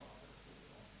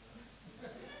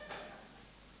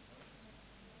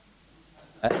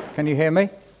Can you hear me?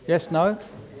 Yes, no?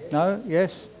 No?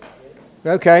 Yes?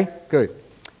 Okay, good.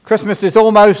 Christmas is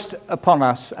almost upon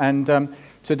us, and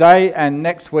today and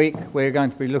next week we're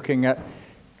going to be looking at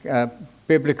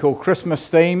biblical Christmas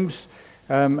themes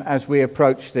as we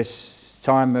approach this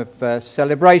time of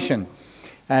celebration.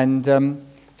 And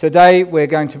today we're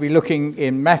going to be looking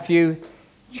in Matthew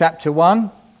chapter 1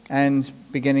 and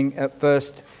beginning at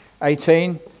verse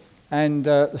 18. And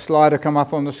the slide will come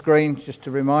up on the screen just to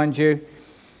remind you.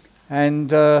 And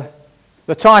the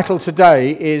title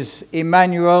today is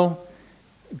Emmanuel,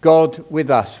 God with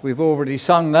us. We've already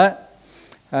sung that,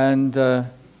 and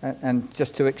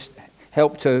just to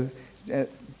help to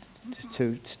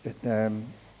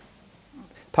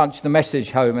punch the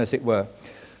message home, as it were.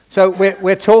 So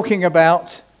we're talking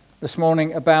about this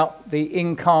morning about the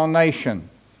incarnation,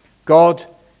 God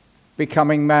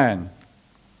becoming man.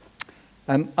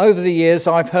 And over the years,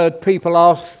 I've heard people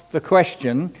ask the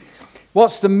question,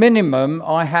 what's the minimum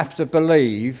I have to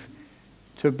believe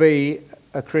to be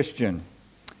a Christian?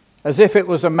 As if it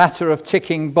was a matter of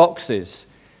ticking boxes.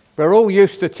 We're all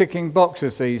used to ticking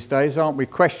boxes these days, aren't we?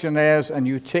 Questionnaires, and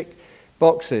you tick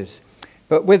boxes.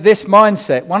 But with this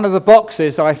mindset, one of the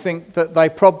boxes I think that they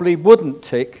probably wouldn't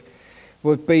tick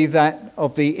would be that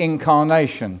of the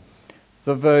incarnation,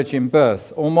 the virgin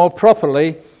birth. Or more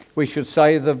properly, we should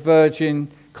say the virgin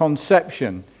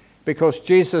conception, because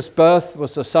Jesus' birth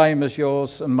was the same as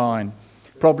yours and mine,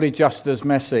 probably just as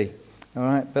messy. All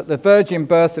right? But the virgin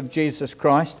birth of Jesus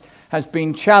Christ has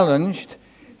been challenged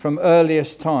from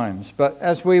earliest times. But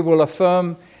as we will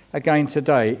affirm again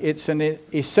today, it's an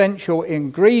essential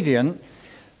ingredient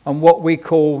on what we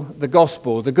call the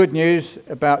gospel, the good news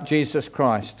about Jesus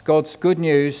Christ, God's good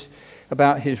news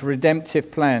about his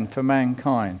redemptive plan for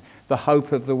mankind, the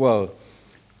hope of the world.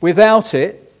 Without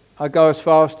it, I go as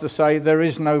far as to say there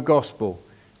is no gospel.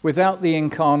 Without the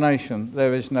incarnation,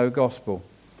 there is no gospel.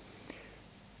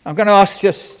 I'm going to ask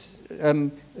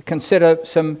consider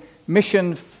some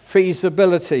mission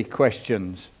feasibility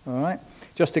questions, all right,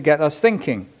 just to get us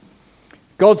thinking.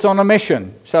 God's on a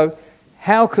mission, so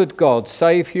how could God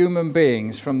save human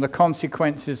beings from the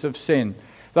consequences of sin,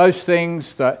 those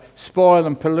things that spoil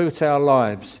and pollute our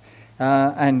lives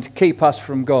and keep us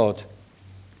from God?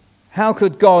 How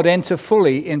could God enter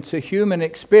fully into human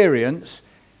experience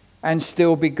and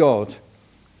still be God?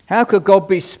 How could God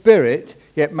be spirit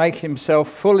yet make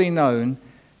himself fully known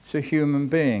to human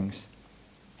beings?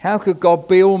 How could God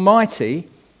be almighty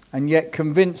and yet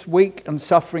convince weak and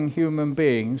suffering human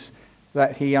beings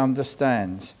that he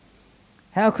understands?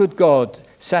 How could God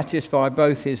satisfy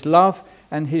both his love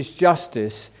and his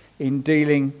justice in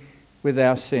dealing with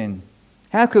our sin?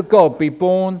 How could God be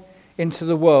born into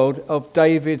the world of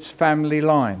David's family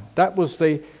line? That was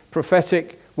the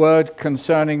prophetic word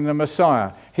concerning the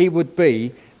Messiah. He would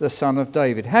be the son of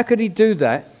David. How could he do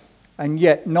that and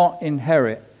yet not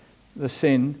inherit the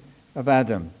sin of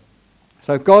Adam?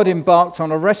 So God embarked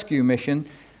on a rescue mission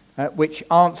which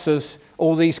answers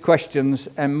all these questions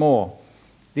and more.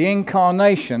 The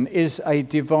incarnation is a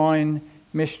divine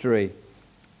mystery,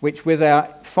 which with our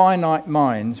finite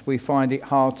minds we find it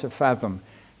hard to fathom.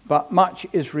 But much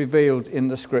is revealed in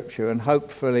the scripture, and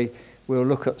hopefully we'll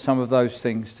look at some of those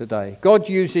things today. God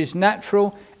uses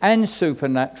natural and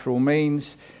supernatural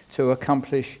means to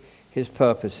accomplish his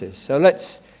purposes. So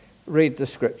let's read the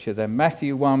scripture then.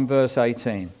 Matthew 1 verse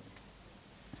 18.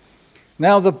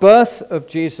 Now the birth of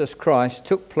Jesus Christ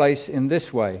took place in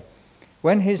this way.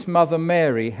 When his mother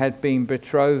Mary had been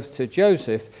betrothed to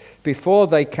Joseph, before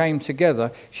they came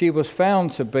together, she was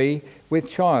found to be with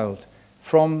child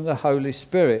from the Holy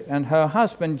Spirit. And her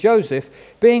husband Joseph,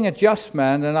 being a just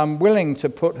man and unwilling to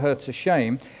put her to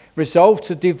shame, resolved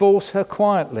to divorce her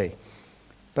quietly.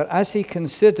 But as he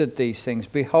considered these things,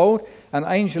 behold, an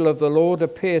angel of the Lord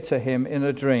appeared to him in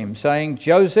a dream, saying,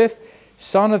 Joseph,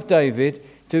 son of David,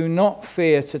 do not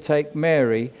fear to take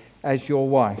Mary as your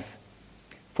wife,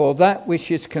 for that which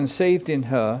is conceived in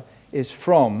her is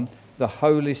from the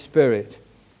Holy Spirit.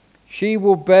 She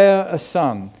will bear a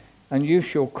son, and you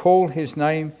shall call his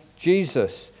name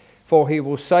Jesus, for he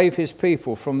will save his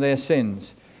people from their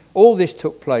sins. All this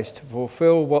took place to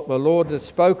fulfill what the Lord had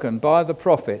spoken by the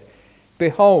prophet.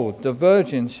 Behold, the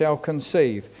virgin shall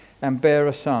conceive and bear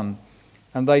a son,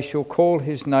 and they shall call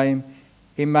his name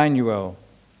Emmanuel,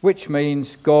 which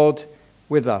means God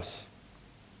with us.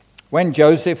 When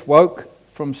Joseph woke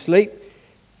from sleep,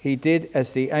 he did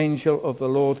as the angel of the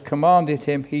Lord commanded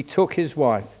him. He took his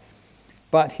wife,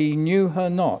 but he knew her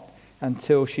not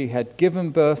until she had given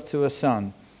birth to a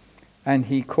son, and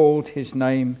he called his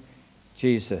name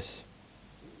Jesus.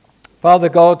 Father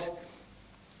God,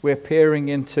 we're peering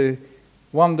into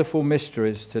wonderful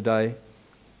mysteries today.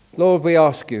 Lord, we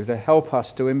ask you to help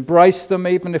us to embrace them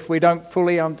even if we don't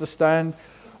fully understand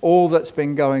all that's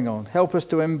been going on. Help us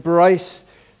to embrace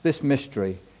this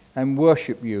mystery and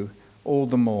worship you all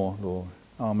the more, Lord.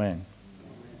 Amen.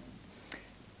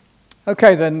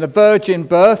 Okay, then the virgin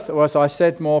birth, or as I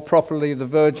said more properly, the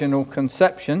virginal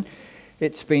conception,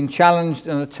 it's been challenged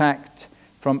and attacked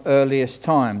from earliest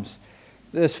times.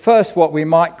 There's first what we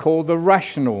might call the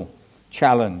rational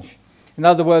challenge. In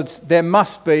other words, there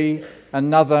must be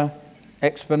another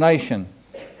explanation.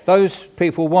 Those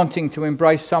people wanting to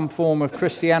embrace some form of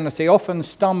Christianity often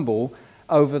stumble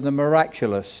over the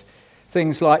miraculous.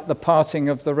 Things like the parting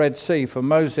of the Red Sea for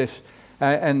Moses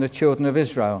and the children of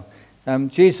Israel.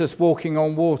 Jesus walking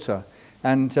on water,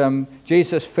 and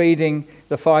Jesus feeding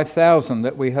the 5,000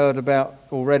 that we heard about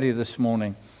already this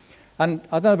morning. And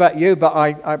I don't know about you, but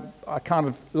I kind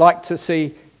of like to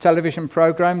see television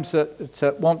programs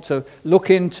that want to look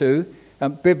into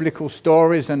biblical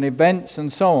stories and events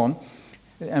and so on,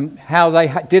 and how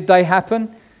did they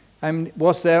happen, and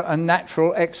was there a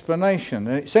natural explanation?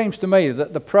 And it seems to me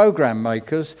that the program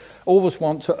makers always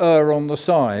want to err on the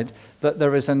side that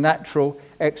there is a natural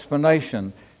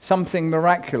explanation. Something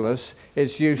miraculous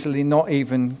is usually not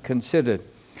even considered.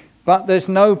 But there's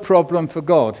no problem for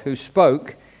God, who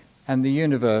spoke and the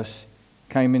universe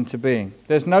came into being.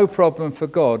 There's no problem for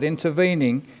God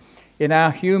intervening in our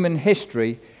human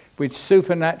history with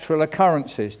supernatural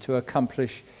occurrences to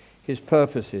accomplish his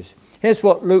purposes. Here's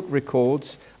what Luke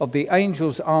records of the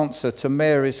angel's answer to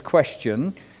Mary's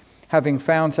question, having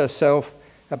found herself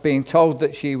being told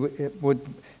that she would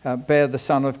bear the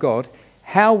Son of God.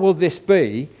 How will this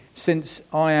be, since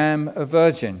I am a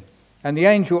virgin? And the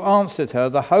angel answered her,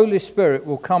 the Holy Spirit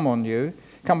will come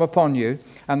upon you,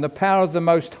 and the power of the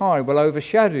Most High will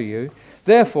overshadow you.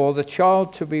 Therefore the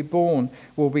child to be born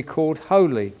will be called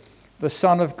Holy, the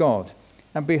Son of God.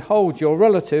 And behold, your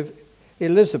relative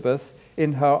Elizabeth,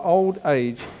 in her old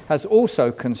age, has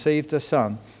also conceived a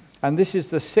son, and this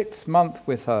is the 6th month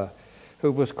with her,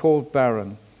 who was called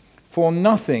barren. For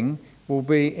nothing will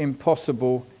be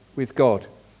impossible with God.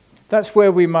 That's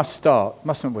where we must start,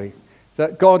 mustn't we?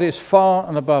 That God is far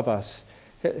and above us.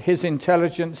 His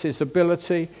intelligence, his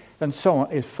ability, and so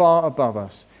on is far above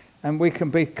us. And we can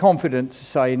be confident to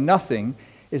say nothing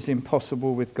is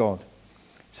impossible with God.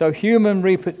 So human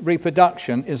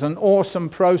reproduction is an awesome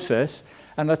process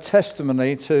and a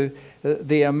testimony to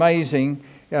the amazing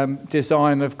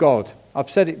design of God. I've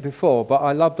said it before, but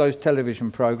I love those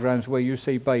television programs where you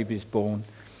see babies born.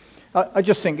 I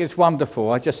just think it's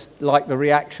wonderful. I just like the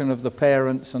reaction of the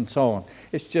parents and so on.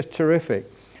 It's just terrific.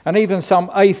 And even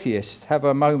some atheists have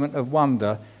a moment of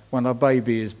wonder when a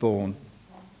baby is born.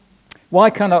 Why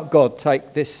cannot God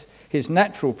take this, his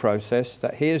natural process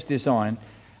that he has designed,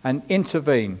 and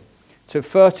intervene to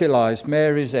fertilize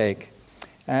Mary's egg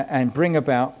and bring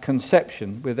about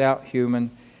conception without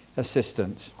human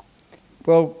assistance?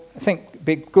 Well, I think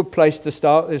a good place to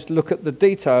start is look at the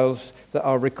details that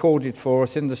are recorded for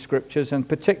us in the scriptures, and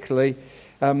particularly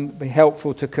be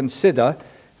helpful to consider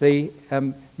the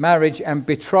marriage and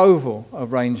betrothal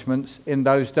arrangements in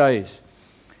those days.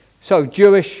 So,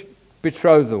 Jewish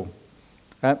betrothal.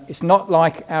 It's not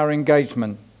like our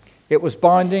engagement. It was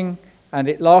binding and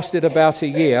it lasted about a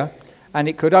year, and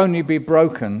it could only be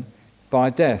broken by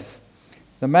death.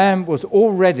 The man was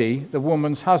already the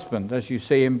woman's husband, as you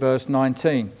see in verse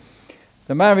 19.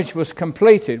 The marriage was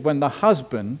completed when the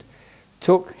husband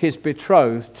took his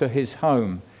betrothed to his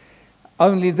home.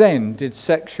 Only then did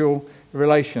sexual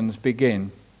relations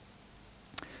begin.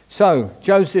 So,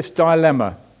 Joseph's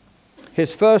dilemma.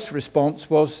 His first response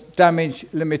was damage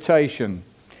limitation,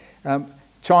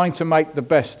 trying to make the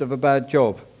best of a bad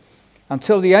job.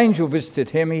 Until the angel visited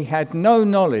him, he had no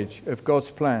knowledge of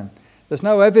God's plan. There's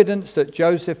no evidence that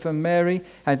Joseph and Mary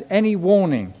had any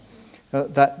warning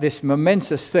that this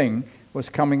momentous thing was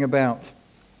coming about.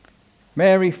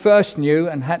 Mary first knew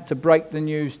and had to break the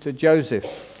news to Joseph.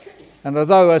 And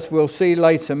although, as we'll see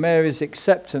later, Mary's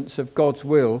acceptance of God's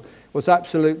will was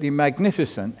absolutely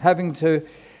magnificent, having to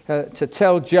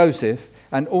tell Joseph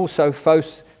and also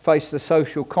face the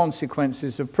social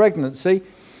consequences of pregnancy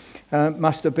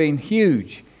must have been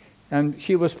huge. And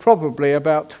she was probably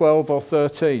about 12 or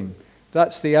 13.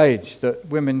 That's the age that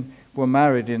women were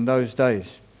married in those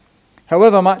days.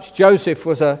 However much Joseph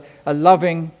was a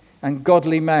loving and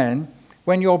godly man,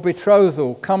 when your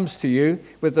betrothal comes to you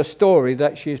with the story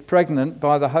that she is pregnant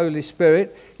by the Holy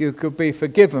Spirit, you could be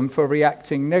forgiven for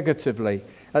reacting negatively,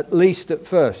 at least at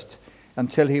first,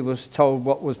 until he was told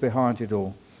what was behind it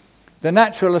all. The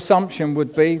natural assumption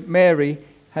would be Mary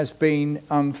has been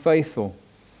unfaithful.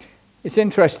 It's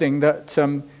interesting that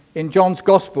in John's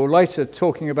Gospel, later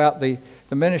talking about the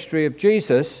the ministry of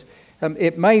Jesus,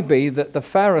 it may be that the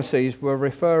Pharisees were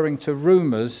referring to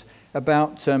rumours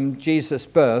about Jesus'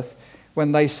 birth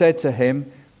when they said to him,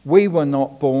 "We were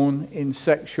not born in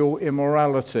sexual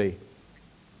immorality.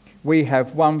 We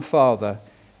have one Father,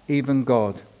 even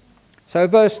God." So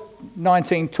verse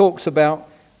 19 talks about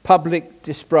public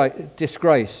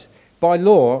disgrace. By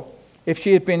law, if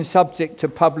she had been subject to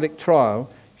public trial,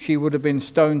 she would have been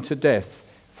stoned to death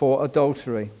for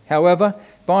adultery. However,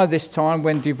 by this time,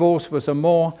 when divorce was a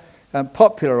more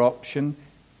popular option,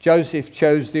 Joseph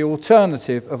chose the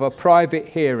alternative of a private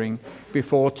hearing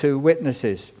before two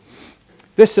witnesses.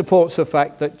 This supports the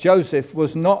fact that Joseph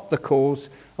was not the cause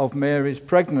of Mary's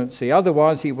pregnancy.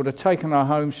 Otherwise, he would have taken her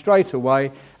home straight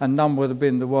away and none would have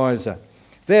been the wiser.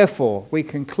 Therefore, we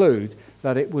conclude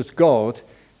that it was God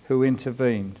who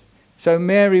intervened. So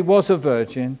Mary was a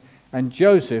virgin and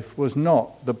Joseph was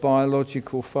not the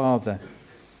biological father.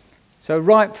 So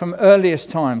right from earliest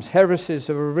times, heresies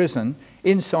have arisen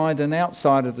inside and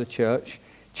outside of the church,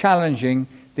 challenging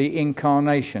the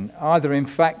incarnation, either in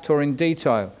fact or in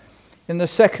detail. In the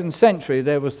 2nd century,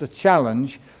 there was the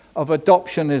challenge of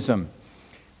adoptionism,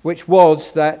 which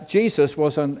was that Jesus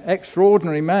was an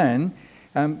extraordinary man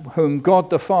whom God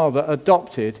the Father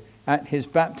adopted at his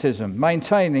baptism,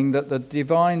 maintaining that the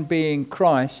divine being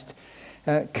Christ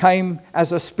came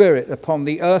as a spirit upon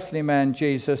the earthly man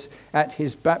Jesus at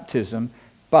his baptism,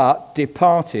 but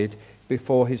departed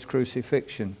before his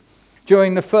crucifixion.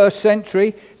 During the 1st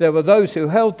century, there were those who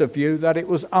held the view that it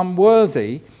was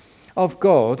unworthy of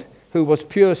God, who was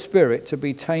pure spirit, to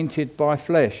be tainted by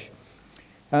flesh.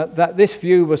 That this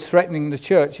view was threatening the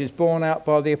church is borne out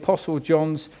by the Apostle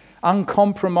John's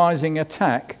uncompromising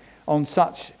attack on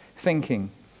such thinking,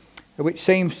 which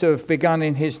seems to have begun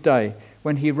in his day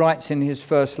when he writes in his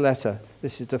first letter.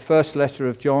 This is the first letter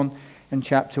of John in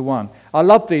chapter 1. I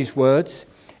love these words.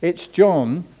 It's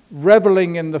John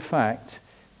reveling in the fact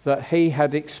that he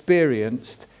had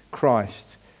experienced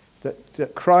Christ,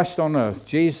 that Christ on earth,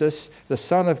 Jesus, the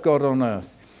Son of God on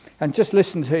earth. And just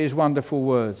listen to his wonderful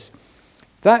words.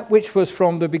 That which was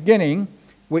from the beginning,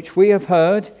 which we have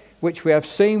heard, which we have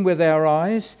seen with our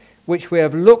eyes, which we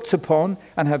have looked upon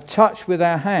and have touched with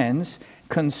our hands,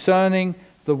 concerning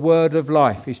the word of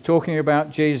life. He's talking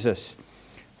about Jesus.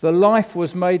 The life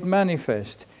was made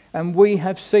manifest, and we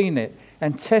have seen it,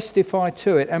 and testify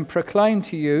to it, and proclaim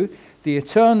to you the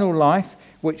eternal life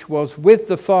which was with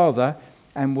the Father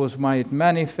and was made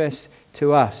manifest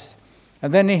to us.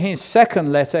 And then in his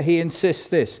second letter he insists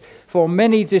this: for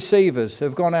many deceivers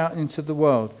have gone out into the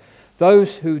world,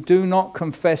 those who do not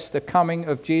confess the coming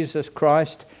of Jesus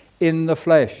Christ in the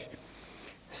flesh.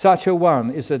 Such a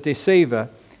one is a deceiver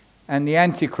and the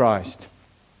Antichrist.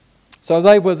 So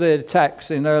they were the attacks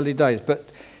in early days. But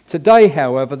today,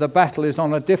 however, the battle is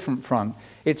on a different front.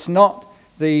 It's not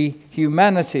the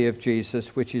humanity of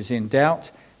Jesus which is in doubt,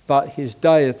 but his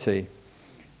deity.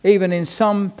 Even in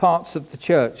some parts of the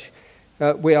church,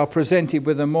 we are presented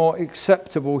with a more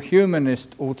acceptable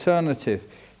humanist alternative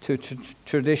to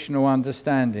traditional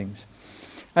understandings.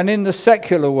 And in the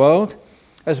secular world,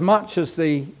 as much as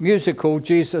the musical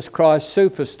Jesus Christ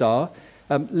Superstar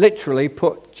literally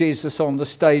put Jesus on the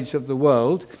stage of the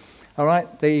world, all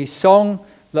right, the song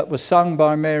that was sung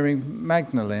by Mary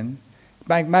Magdalene,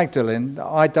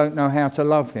 I Don't Know How to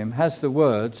Love Him, has the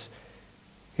words,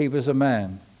 he was a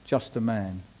man, just a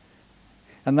man.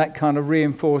 And that kind of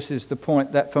reinforces the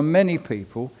point that for many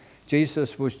people,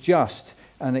 Jesus was just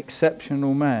an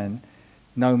exceptional man,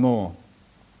 no more.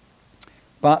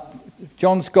 But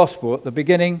John's Gospel, at the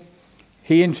beginning,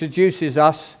 he introduces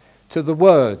us to the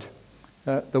Word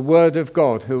of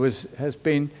God, who has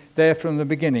been there from the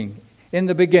beginning. In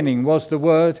the beginning was the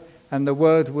Word, and the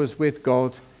Word was with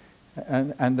God,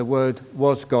 and the Word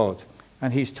was God.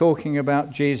 And he's talking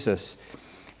about Jesus.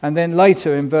 And then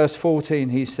later in verse 14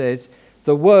 he said,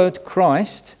 the Word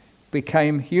Christ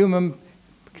became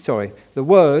the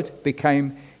Word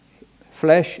became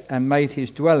flesh and made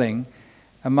his dwelling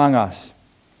among us.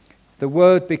 The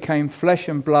Word became flesh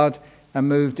and blood and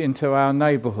moved into our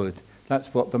neighbourhood.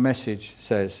 That's what the Message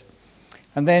says.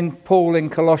 And then Paul in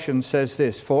Colossians says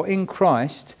this: for in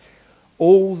Christ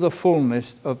all the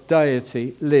fullness of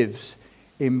deity lives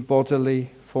in bodily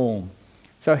form.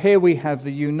 So here we have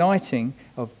the uniting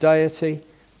of deity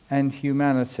and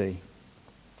humanity.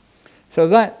 So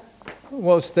that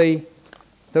was the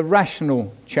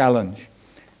rational challenge.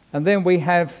 And then we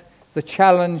have the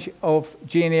challenge of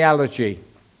genealogy.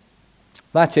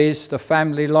 That is the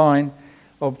family line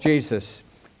of Jesus.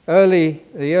 The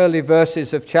early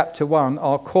verses of chapter 1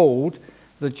 are called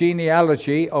the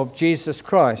genealogy of Jesus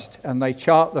Christ, and they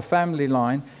chart the family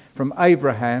line from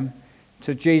Abraham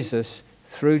to Jesus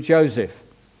through Joseph.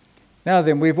 Now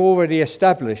then, we've already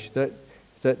established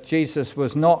that Jesus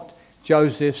was not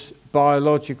Joseph's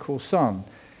biological son.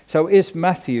 So is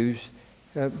Matthew's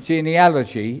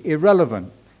genealogy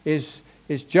irrelevant? Is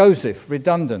Joseph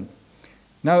redundant?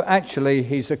 No, actually,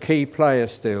 he's a key player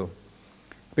still.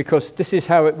 Because this is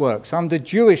how it works. Under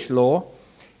Jewish law,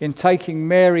 in taking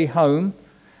Mary home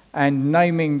and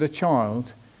naming the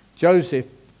child, Joseph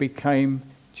became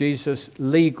Jesus'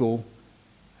 legal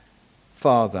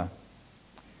father.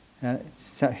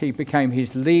 So he became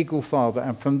his legal father,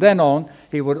 and from then on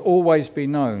he would always be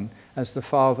known as the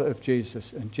father of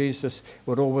Jesus, and Jesus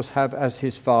would always have as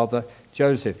his father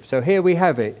Joseph. So here we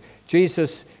have it.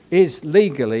 Jesus is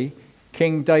legally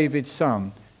King David's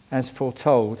son, as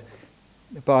foretold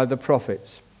by the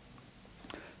prophets.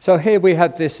 So here we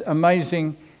have this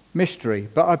amazing mystery,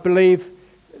 but I believe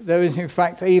there is in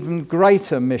fact even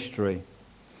greater mystery.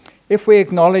 If we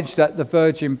acknowledge that the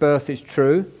virgin birth is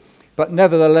true, but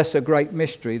nevertheless a great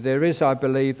mystery, there is, I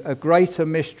believe, a greater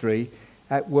mystery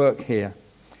at work here.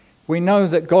 We know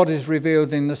that God is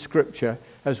revealed in the Scripture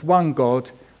as one God,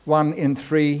 one in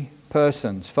three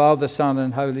persons, Father, Son,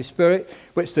 and Holy Spirit,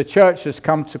 which the Church has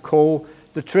come to call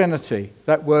the Trinity.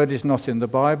 That word is not in the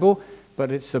Bible,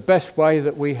 but it's the best way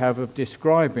that we have of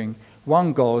describing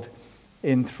one God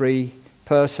in three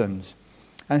persons.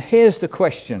 And here's the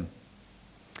question.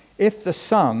 If the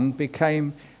Son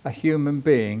became a human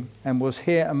being and was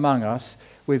here among us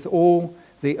with all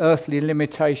the earthly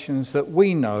limitations that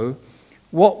we know,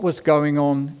 what was going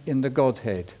on in the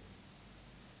Godhead?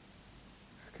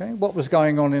 Okay, what was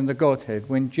going on in the Godhead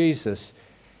when Jesus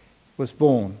was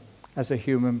born as a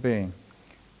human being?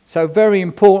 So very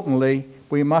importantly,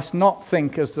 we must not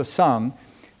think as the Son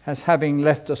as having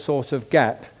left a sort of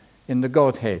gap in the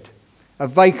Godhead, a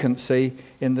vacancy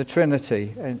in the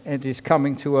Trinity, and is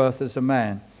coming to earth as a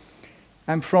man.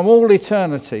 And from all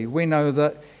eternity, we know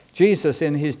that Jesus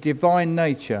in his divine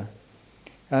nature,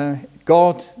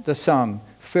 God the Son,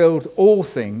 filled all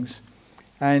things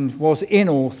and was in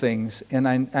all things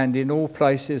and in all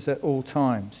places at all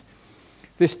times.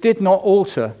 This did not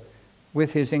alter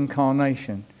with his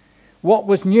incarnation. What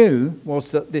was new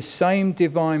was that this same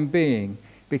divine being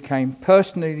became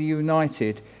personally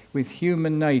united with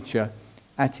human nature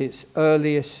at its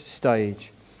earliest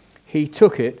stage. He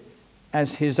took it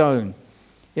as his own.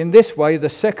 In this way, the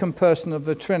second person of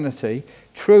the Trinity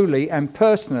truly and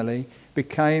personally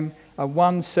became a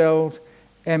one-celled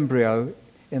embryo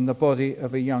in the body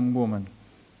of a young woman.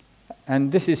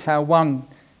 And this is how one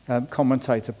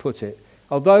commentator put it.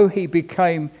 Although he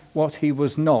became what he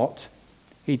was not,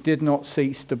 he did not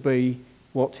cease to be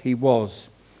what he was.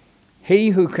 He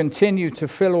who continued to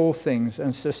fill all things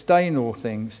and sustain all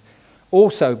things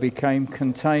also became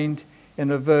contained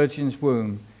in a virgin's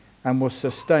womb and was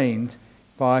sustained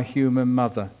by a human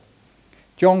mother.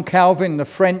 John Calvin, the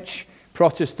French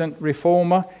Protestant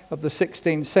reformer of the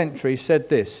 16th century, said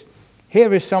this: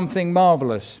 "Here is something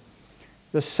marvelous.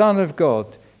 The Son of God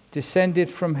descended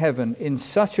from heaven in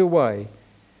such a way,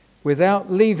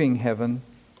 without leaving heaven,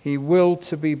 he willed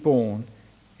to be born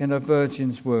in a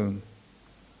virgin's womb.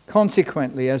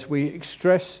 Consequently, as we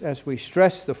stress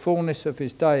the fullness of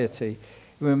his deity,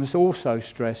 we must also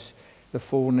stress the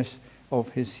fullness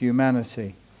of his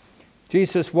humanity."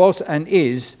 Jesus was and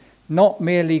is not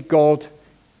merely God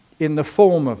in the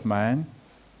form of man,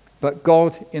 but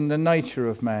God in the nature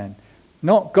of man.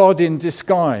 Not God in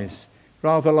disguise,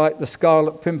 rather like the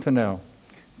Scarlet Pimpernel,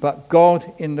 but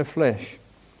God in the flesh.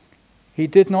 He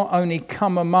did not only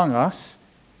come among us,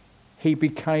 he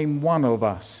became one of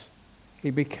us. He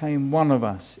became one of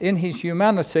us. In his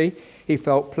humanity, he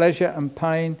felt pleasure and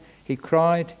pain. He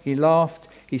cried, he laughed,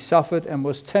 he suffered and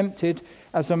was tempted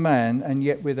as a man, and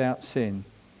yet without sin.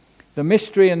 The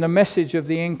mystery and the message of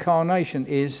the incarnation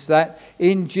is that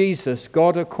in Jesus,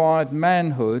 God acquired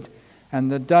manhood and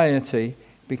the deity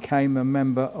became a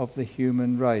member of the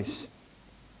human race.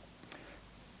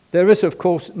 There is, of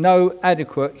course, no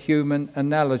adequate human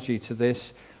analogy to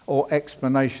this or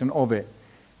explanation of it.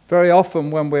 Very often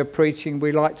when we're preaching,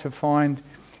 we like to find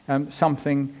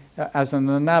something as an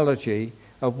analogy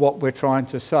of what we're trying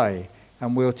to say,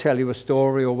 and we'll tell you a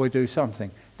story or we'll do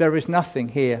something. There is nothing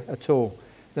here at all.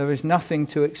 There is nothing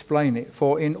to explain it.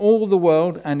 For in all the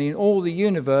world and in all the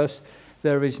universe,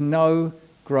 there is no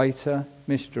greater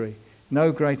mystery.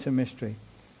 No greater mystery.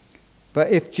 But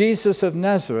if Jesus of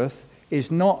Nazareth is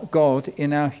not God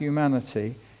in our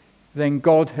humanity, then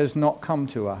God has not come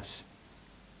to us.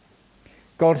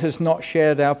 God has not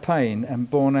shared our pain and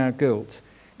borne our guilt.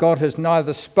 God has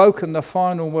neither spoken the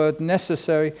final word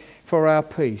necessary for our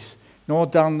peace, nor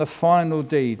done the final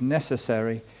deed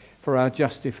necessary for our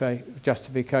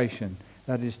justification.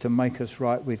 that is to make us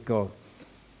right with God.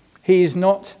 He is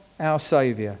not our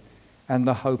Saviour and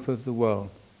the hope of the world.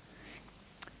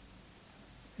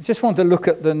 I just want to look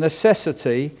at the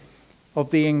necessity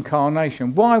of the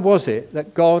incarnation. Why was it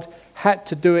that God had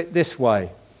to do it this way?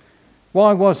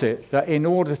 Why was it that in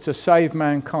order to save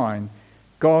mankind,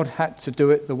 God had to do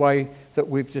it the way that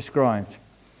we've described?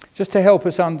 Just to help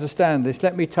us understand this,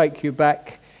 let me take you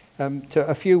back to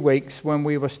a few weeks when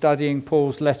we were studying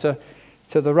Paul's letter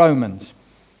to the Romans.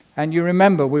 And you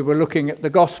remember we were looking at the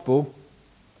gospel,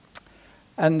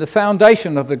 and the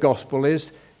foundation of the gospel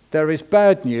is there is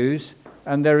bad news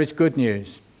and there is good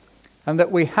news. And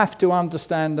that we have to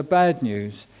understand the bad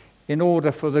news in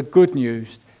order for the good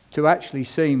news to actually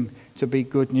seem to be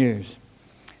good news.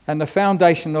 And the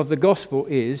foundation of the gospel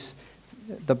is,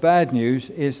 the bad news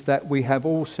is that we have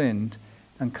all sinned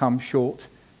and come short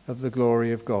of the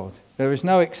glory of God. There is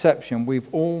no exception.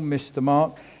 We've all missed the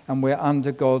mark and we're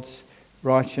under God's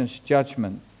righteous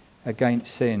judgment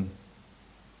against sin.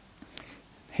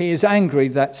 He is angry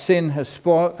that sin has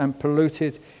spoiled and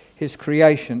polluted his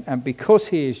creation, and because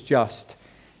he is just,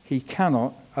 he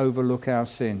cannot overlook our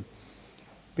sin.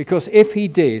 Because if he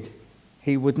did,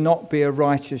 he would not be a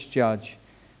righteous judge,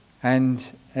 and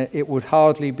it would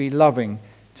hardly be loving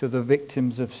to the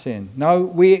victims of sin. No,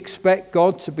 we expect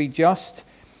God to be just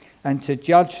and to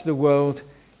judge the world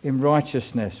in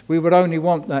righteousness. We would only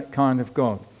want that kind of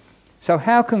God. So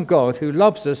how can God, who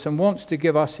loves us and wants to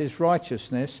give us his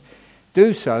righteousness,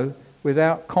 do so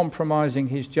without compromising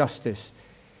his justice?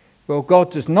 Well,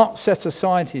 God does not set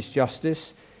aside his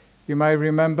justice. You may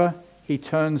remember, he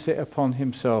turns it upon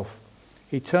himself.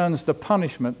 He turns the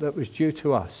punishment that was due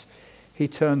to us. He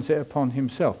turns it upon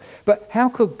himself. But how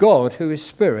could God, who is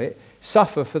spirit,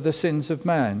 suffer for the sins of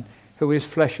man, who is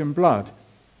flesh and blood?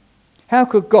 How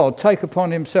could God take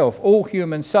upon himself all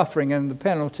human suffering and the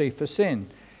penalty for sin?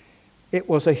 It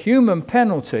was a human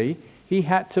penalty he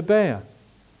had to bear.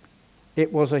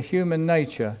 It was a human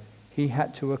nature he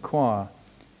had to acquire.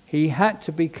 He had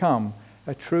to become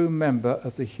a true member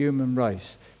of the human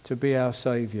race to be our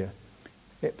Saviour.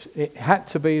 It had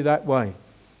to be that way.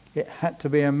 It had to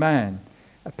be a man,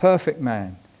 a perfect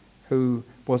man, who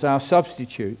was our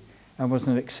substitute and was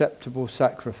an acceptable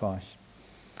sacrifice.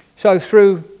 So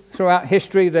throughout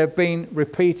history there have been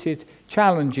repeated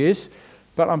challenges,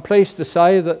 but I'm pleased to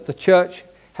say that the church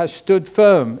has stood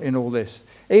firm in all this,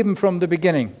 even from the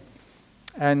beginning.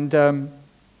 And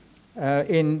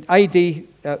in AD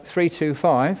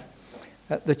 325,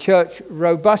 the church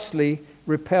robustly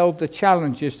repelled the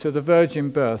challenges to the virgin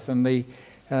birth and the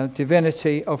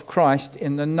divinity of Christ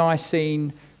in the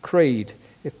Nicene Creed.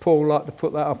 If Paul would like to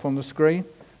put that up on the screen.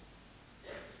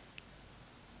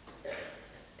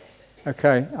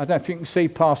 Okay, I don't know if you can see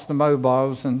past the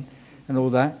mobiles and all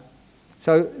that.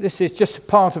 So this is just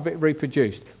part of it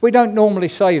reproduced. We don't normally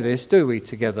say this, do we,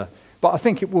 together? But I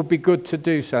think it would be good to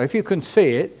do so. If you can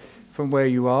see it from where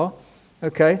you are.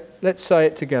 Okay, let's say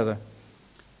it together.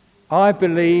 I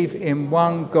believe in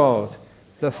one God,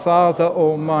 the Father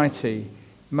Almighty,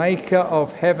 maker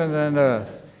of heaven and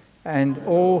earth, and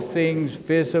all things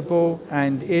visible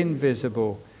and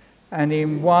invisible, and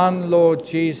in one Lord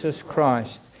Jesus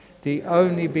Christ, the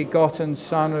only begotten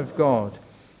Son of God,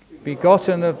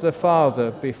 begotten of the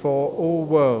Father before all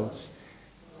worlds,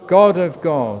 God of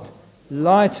God,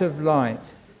 light of light,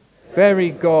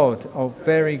 very God of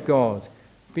very God,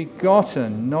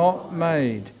 begotten, not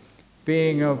made,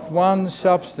 being of one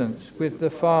substance with the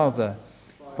Father,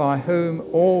 by whom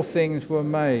all things were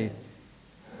made,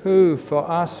 who for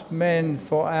us men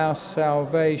for our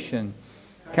salvation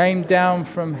came down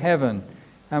from heaven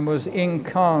and was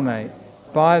incarnate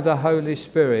by the Holy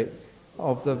Spirit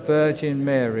of the Virgin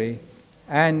Mary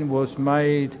and was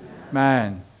made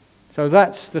man. So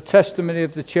that's the testimony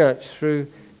of the church through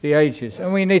the ages.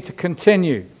 And we need to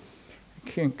continue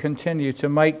to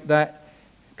make that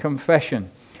confession.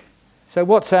 So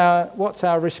what's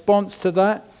our response to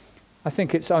that? I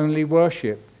think it's only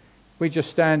worship. We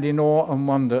just stand in awe and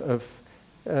wonder of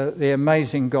the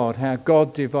amazing God, how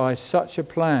God devised such a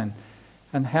plan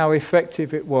and how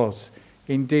effective it was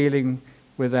in dealing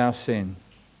with our sin.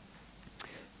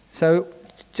 So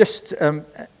just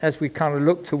as we kind of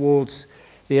look towards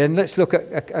the end, let's look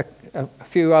at a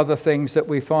few other things that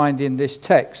we find in this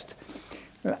text.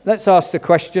 Let's ask the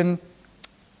question,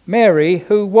 Mary,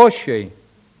 who was she?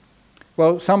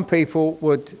 Well, some people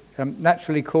would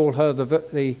naturally call her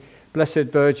the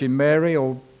Blessed Virgin Mary,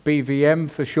 or BVM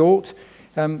for short.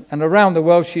 And around the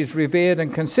world she's revered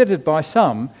and considered by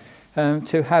some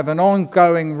to have an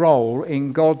ongoing role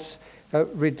in God's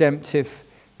redemptive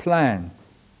plan.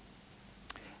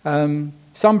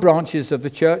 some branches of the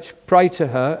church pray to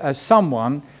her as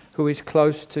someone who is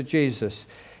close to Jesus.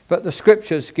 But the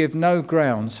scriptures give no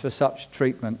grounds for such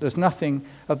treatment. There's nothing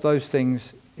of those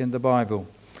things in the Bible.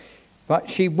 But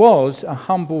she was a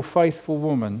humble, faithful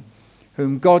woman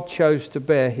whom God chose to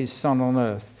bear his Son on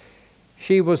earth.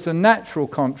 She was the natural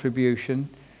contribution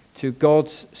to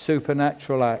God's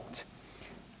supernatural act.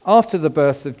 After the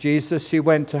birth of Jesus, she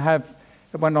went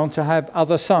on to have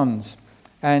other sons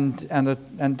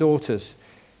and daughters.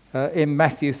 In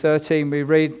Matthew 13 we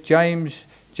read James,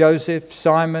 Joseph,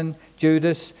 Simon,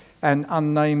 Judas, and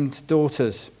unnamed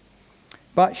daughters.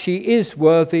 But she is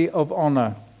worthy of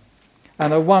honour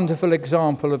and a wonderful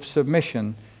example of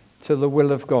submission to the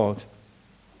will of God.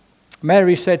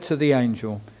 Mary said to the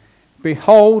angel,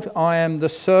 "Behold, I am the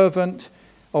servant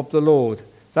of the Lord."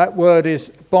 That word is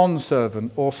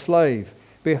bondservant or slave.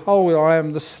 "Behold, I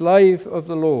am the slave of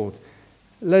the Lord.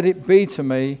 Let it be to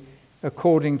me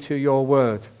according to your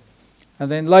word." And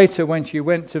then later, when she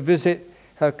went to visit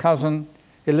her cousin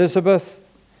Elizabeth,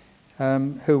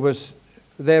 who was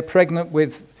there pregnant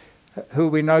with who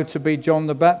we know to be John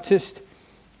the Baptist,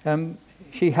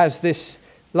 she has this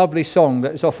lovely song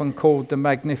that is often called the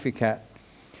Magnificat.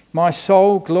 "My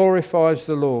soul glorifies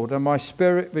the Lord, and my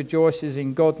spirit rejoices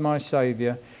in God my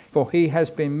Saviour, for he has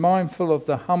been mindful of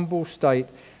the humble state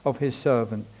of his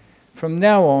servant. From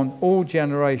now on, all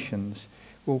generations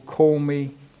will call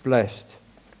me blessed."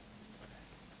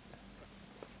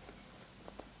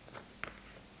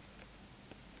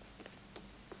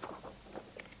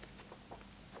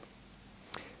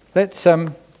 Let's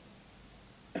now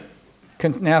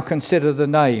consider the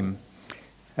name.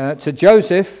 To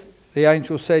Joseph, the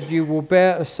angel said, "You will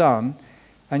bear a son,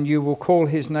 and you will call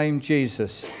his name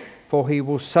Jesus, for he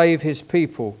will save his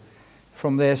people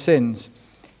from their sins."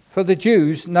 For the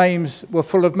Jews, names were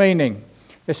full of meaning,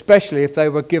 especially if they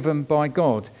were given by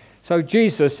God. So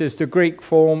Jesus is the Greek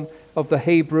form of the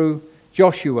Hebrew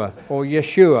Joshua or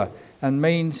Yeshua, and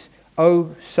means,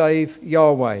 "O save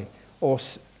Yahweh," or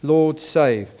 "Lord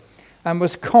save," and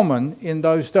was common in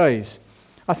those days.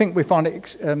 I think we find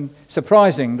it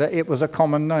surprising that it was a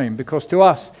common name, because to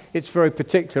us it's very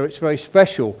particular, it's very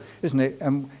special, isn't it?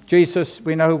 And Jesus,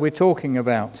 we know who we're talking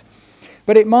about.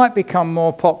 But it might become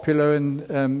more popular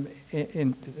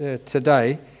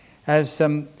today, as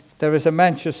there is a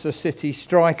Manchester City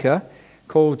striker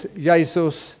called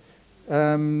Jesus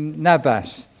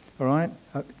Navas, all right?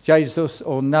 Jesus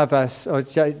or Navas,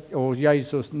 or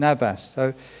Jesus Navas.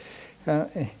 So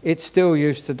it's still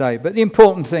used today. But the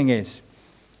important thing is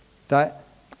that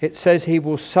it says he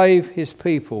will save his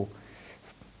people,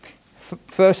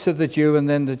 first to the Jew and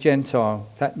then the Gentile.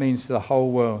 That means the whole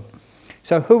world.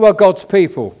 So who are God's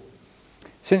people?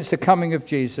 Since the coming of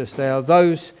Jesus, they are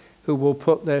those who will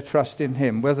put their trust in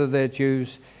him, whether they're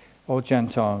Jews or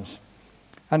Gentiles.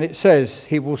 And it says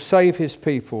he will save his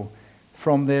people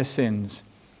from their sins,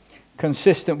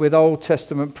 consistent with Old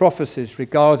Testament prophecies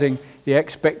regarding the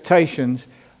expectations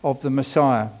of the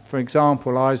Messiah. For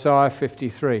example, Isaiah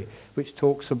 53, which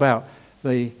talks about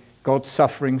the God's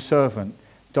suffering servant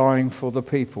dying for the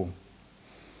people.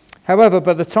 However,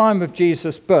 by the time of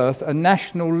Jesus' birth, a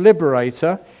national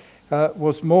liberator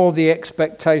was more the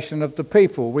expectation of the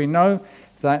people. We know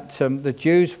that the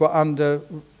Jews were under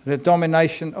the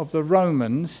domination of the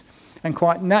Romans, and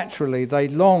quite naturally they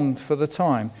longed for the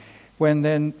time when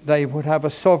then they would have a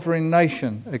sovereign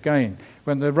nation again,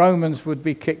 when the Romans would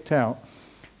be kicked out.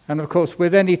 And of course,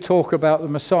 with any talk about the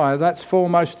Messiah, that's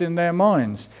foremost in their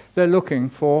minds. They're looking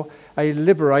for a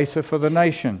liberator for the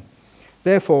nation.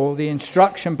 Therefore, the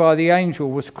instruction by the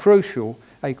angel was crucial,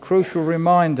 a crucial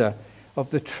reminder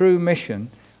of the true mission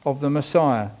of the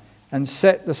Messiah, and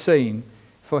set the scene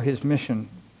for his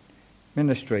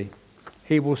ministry.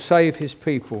 He will save his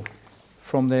people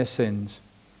from their sins.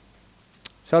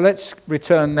 So let's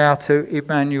return now to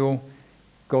Emmanuel,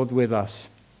 God with us.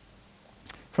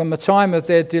 From the time of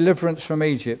their deliverance from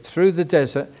Egypt, through the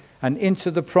desert and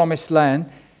into the promised land,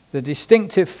 the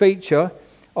distinctive feature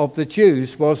of the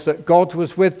Jews was that God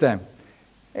was with them.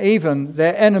 Even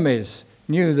their enemies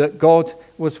knew that God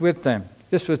was with them.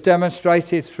 This was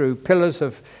demonstrated through pillars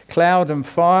of cloud and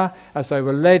fire as they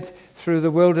were led through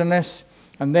the wilderness.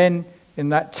 And then in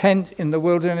that tent in the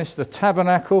wilderness, the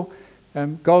tabernacle,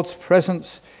 God's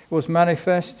presence was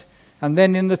manifest. And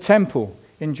then in the temple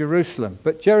in Jerusalem.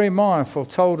 But Jeremiah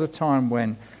foretold a time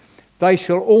when they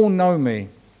shall all know me,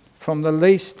 from the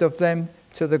least of them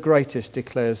to the greatest,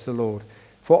 declares the Lord.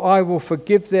 For I will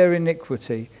forgive their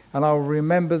iniquity, and I will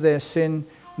remember their sin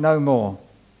no more.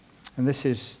 And this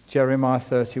is Jeremiah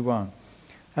 31.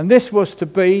 And this was to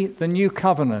be the new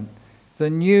covenant, the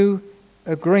new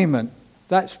agreement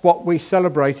That's what we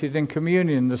celebrated in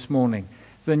communion this morning.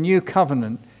 The new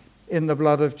covenant in the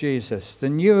blood of Jesus. The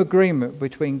new agreement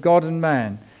between God and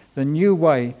man. The new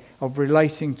way of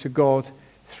relating to God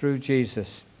through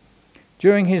Jesus.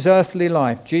 During his earthly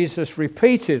life, Jesus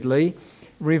repeatedly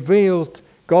revealed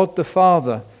God the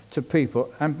Father to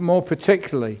people, and more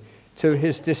particularly to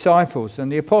his disciples.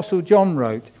 And the Apostle John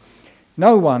wrote,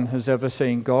 "No one has ever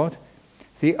seen God.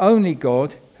 The only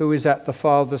God who is at the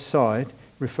Father's side,"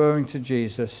 referring to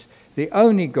Jesus, "the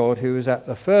only God who is at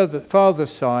the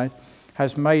Father's side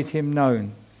has made him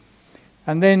known."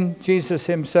 And then Jesus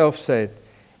himself said,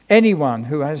 "Anyone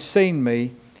who has seen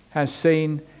me has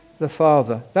seen the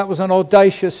Father." That was an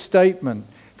audacious statement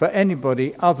for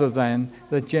anybody other than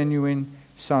the genuine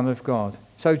Son of God.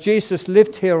 So Jesus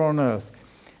lived here on earth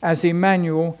as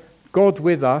Emmanuel, God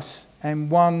with us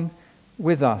and one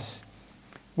with us.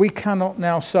 We cannot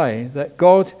now say that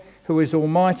God, who is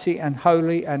almighty and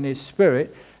holy and is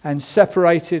spirit and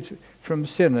separated from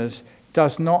sinners,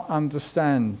 does not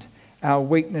understand our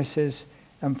weaknesses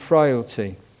and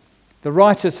frailty. The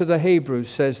writer to the Hebrews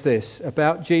says this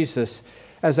about Jesus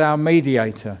as our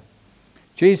mediator.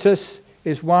 Jesus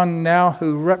is one now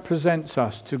who represents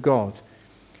us to God.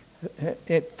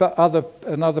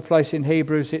 Another place in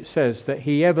Hebrews it says that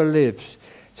he ever lives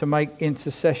to make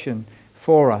intercession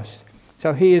for us.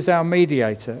 So he is our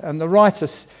mediator, and the writer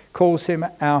calls him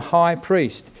our high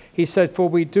priest. He said, "For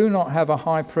we do not have a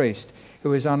high priest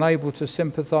who is unable to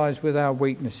sympathize with our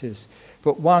weaknesses,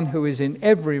 but one who is in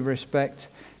every respect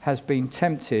has been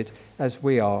tempted as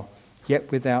we are,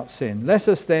 yet without sin. Let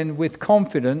us then with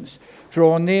confidence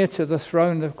draw near to the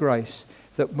throne of grace,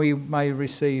 that we may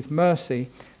receive mercy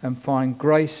and find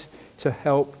grace to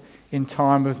help in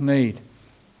time of need."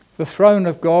 The throne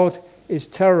of God is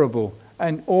terrible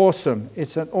and awesome.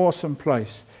 It's an awesome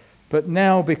place. But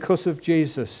now, because of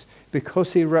Jesus,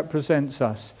 because he represents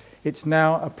us, it's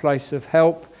now a place of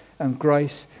help and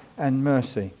grace and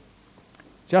mercy.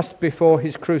 Just before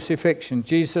his crucifixion,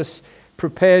 Jesus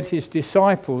prepared his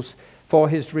disciples for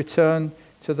his return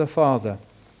to the Father.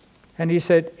 And he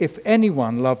said, "If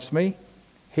anyone loves me,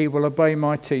 he will obey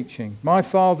my teaching. My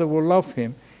Father will love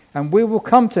him, and we will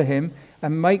come to him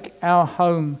and make our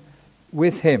home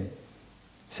with him."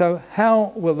 So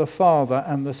how will the Father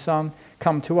and the Son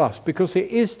come to us? Because it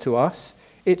is to us,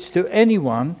 it's to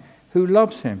anyone who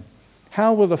loves him.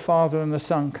 How will the Father and the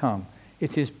Son come?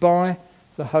 It is by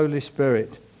the Holy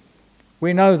Spirit.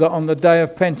 We know that on the day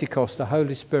of Pentecost, the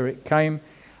Holy Spirit came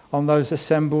on those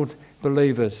assembled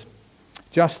believers.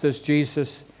 Just as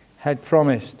Jesus had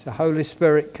promised, the Holy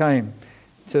Spirit came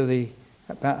to the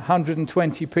about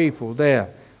 120 people there,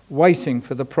 waiting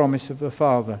for the promise of the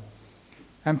Father.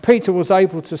 And Peter was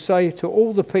able to say to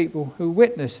all the people who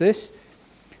witnessed this,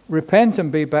 "Repent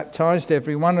and be baptized,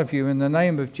 every one of you, in the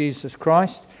name of Jesus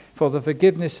Christ, for the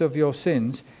forgiveness of your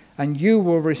sins, and you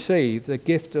will receive the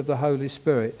gift of the Holy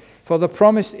Spirit. For the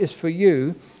promise is for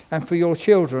you and for your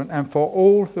children and for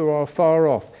all who are far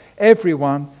off,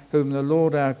 everyone whom the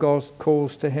Lord our God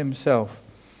calls to himself."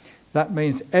 That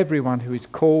means everyone who is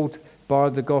called by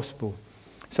the gospel.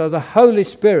 So the Holy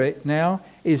Spirit now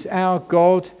is our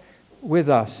God with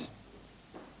us.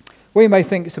 We may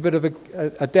think it's a bit of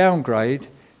a downgrade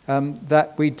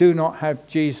that we do not have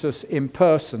Jesus in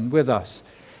person with us.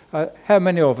 How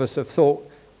many of us have thought,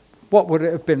 what would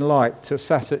it have been like to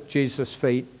sat at Jesus'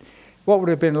 feet? What would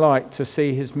it have been like to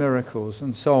see his miracles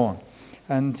and so on,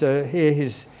 and hear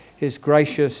his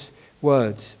gracious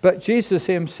words? But Jesus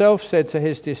himself said to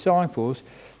his disciples,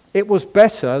 it was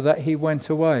better that he went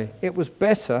away. It was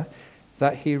better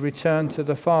that he returned to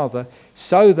the Father,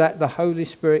 so that the Holy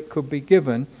Spirit could be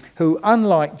given, who,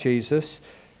 unlike Jesus,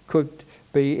 could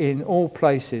be in all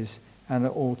places and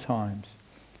at all times.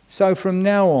 So from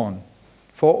now on,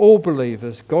 for all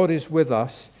believers, God is with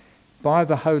us by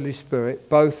the Holy Spirit,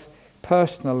 both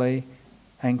personally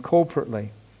and corporately.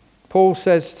 Paul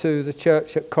says to the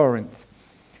church at Corinth,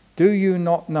 "Do you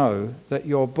not know that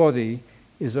your body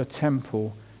is a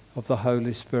temple of the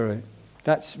Holy Spirit?"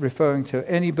 That's referring to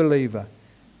any believer.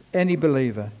 Any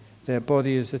believer, their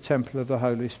body is a temple of the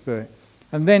Holy Spirit.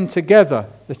 And then together,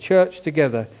 the church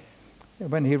together,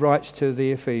 when he writes to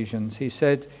the Ephesians, he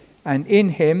said, "And in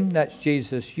him," that's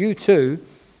Jesus, "you too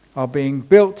are being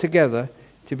built together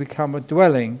to become a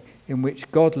dwelling in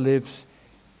which God lives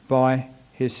by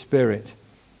his Spirit."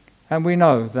 And we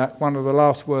know that one of the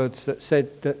last words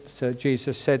that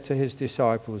Jesus said to his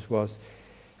disciples was,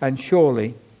 "And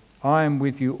surely I am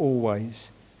with you always,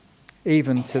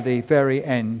 even to the very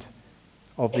end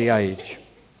of the age."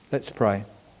 Let's pray.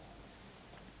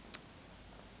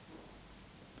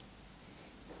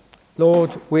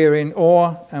 Lord, we're in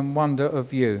awe and wonder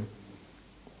of you.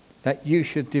 that you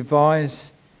should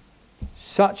devise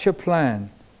such a plan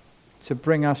to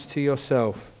bring us to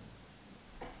yourself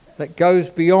that goes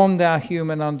beyond our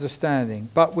human understanding,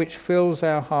 but which fills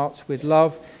our hearts with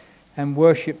love and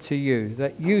worship to you,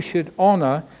 that you should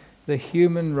honour the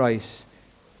human race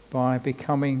by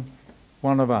becoming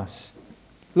one of us.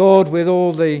 Lord, with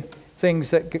all the things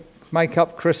that make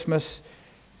up Christmas,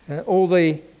 all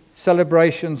the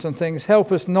celebrations and things,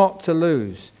 help us not to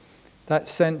lose that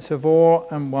sense of awe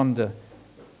and wonder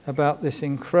about this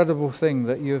incredible thing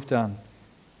that you have done,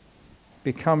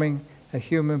 becoming a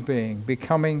human being,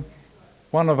 becoming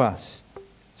one of us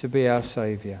to be our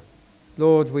Saviour.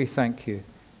 Lord, we thank you.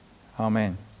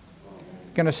 Amen.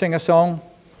 Going to sing a song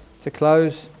to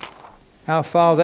close. Our Father